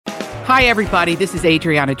Hi, everybody. This is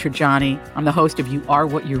Adriana Trajani. I'm the host of You Are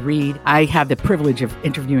What You Read. I have the privilege of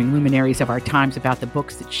interviewing luminaries of our times about the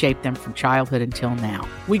books that shaped them from childhood until now.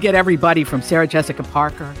 We get everybody from Sarah Jessica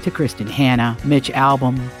Parker to Kristen Hanna, Mitch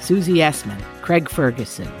Albom, Susie Essman, Craig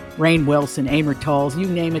Ferguson, Rainn Wilson, Amor Tolls, you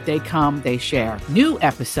name it, they come, they share. New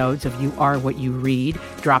episodes of You Are What You Read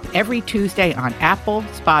drop every Tuesday on Apple,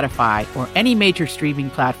 Spotify, or any major streaming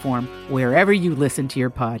platform wherever you listen to your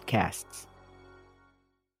podcasts.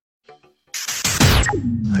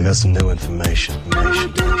 I got some new information.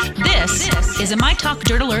 This is a myTalk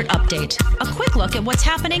Dirt Alert update. A quick look at what's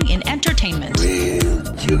happening in entertainment. Real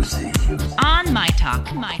juicy. On myTalk.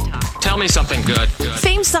 Tell me something good.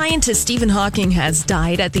 Famed scientist Stephen Hawking has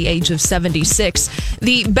died at the age of 76.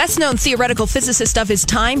 The best-known theoretical physicist of his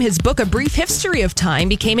time, his book, A Brief History of Time,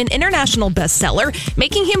 became an international bestseller,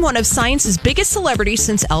 making him one of science's biggest celebrities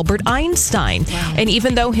since Albert Einstein. Wow. And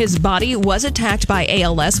even though his body was attacked by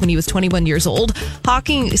ALS when he was 21 years old,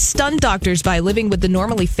 Hawking stunned doctors by living with the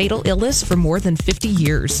normally fatal illness for more than 50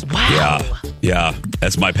 years. Wow. Yeah.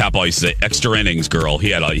 As my papa used to say, extra innings, girl.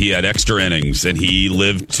 He had extra innings, and he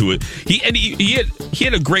lived to it. He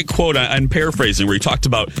had a great quote, I'm paraphrasing, where he talked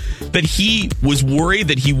about that he was worried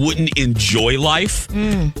that he wouldn't enjoy life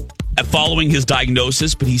following his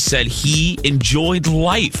diagnosis, but he said he enjoyed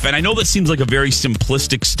life. And I know that seems like a very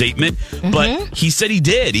simplistic statement, but he said he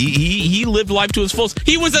did. He lived life to his fullest.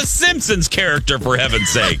 He was a Simpsons character, for heaven's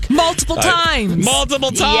sake. Multiple times.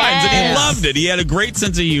 Yes. And he loved it. He had a great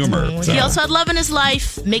sense of humor. He also had love in his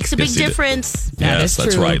life. Makes a big difference. Yes,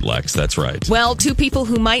 that's true. right, Lex. That's right. Well, two people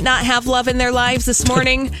who might not have love in their lives this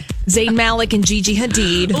morning, Zayn Malik and Gigi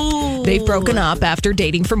Hadid. Ooh. They've broken up after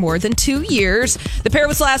dating for more than 2 years. The pair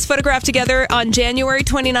was last photographed together on January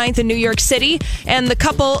 29th in New York City, and the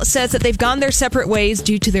couple says that they've gone their separate ways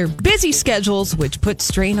due to their busy schedules, which put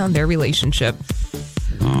strain on their relationship.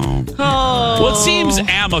 Oh. Well, it seems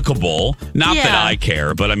amicable. Not that I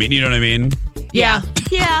care, but I mean, you know what I mean? Yeah.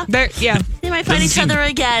 Yeah. They might find each other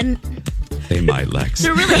again. They might, Lex.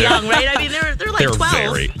 They're really young, right? I mean, they're like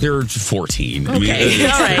 12. They're 14. Okay, I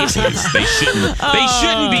mean, all right.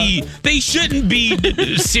 They shouldn't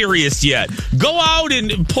be serious yet. Go out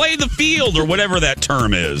and play the field or whatever that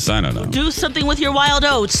term is. I don't know. Do something with your wild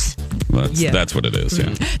oats. That's what it is,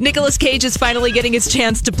 yeah. Nicolas Cage is finally getting his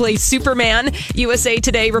chance to play Superman. USA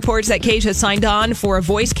Today reports that Cage has signed on for a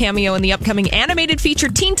voice cameo in the upcoming animated feature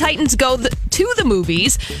Teen Titans Go to the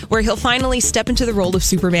movies, where he'll finally step into the role of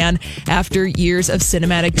Superman after years of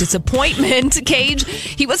cinematic disappointment. Cage,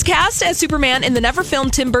 he was cast as Superman in the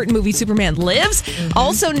never-filmed Tim Burton movie Superman Lives.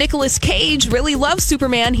 Also, Nicolas Cage really loves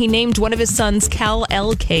Superman. He named one of his sons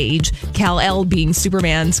Kal-El Cage, Kal-El being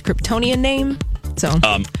Superman's Kryptonian name. So,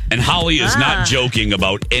 and Holly is not joking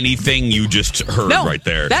about anything you just heard right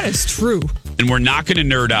there. That is true. And we're not going to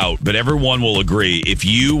nerd out, but everyone will agree. If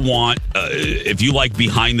you like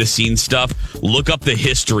behind the scenes stuff, look up the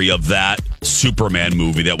history of that Superman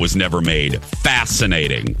movie that was never made.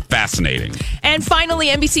 Fascinating. And finally,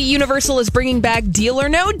 NBC Universal is bringing back Deal or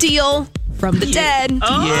No Deal from the dead.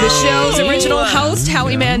 The show's original host,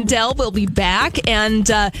 Howie Mandel, will be back, and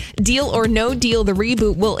Deal or No Deal, the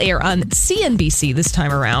reboot, will air on CNBC this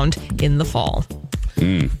time around in the fall.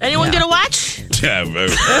 Anyone gonna watch? Yeah. Do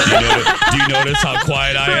you notice how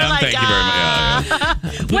quiet I am? Thank you very much. Yeah.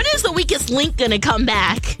 When is the weakest link gonna come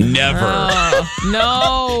back? Never.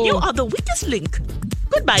 No. You are the weakest link.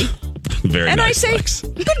 Goodbye. Very and nice, I say Lex.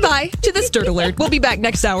 goodbye to this Dirt Alert. We'll be back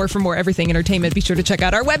next hour for more Everything Entertainment. Be sure to check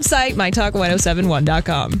out our website,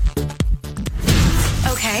 mytalk1071.com.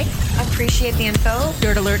 Okay, appreciate the info.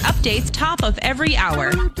 Dirt Alert updates top of every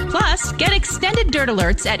hour. Plus, get extended Dirt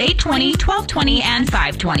Alerts at 8:20, 12:20, and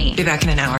 5:20. Be back in an hour.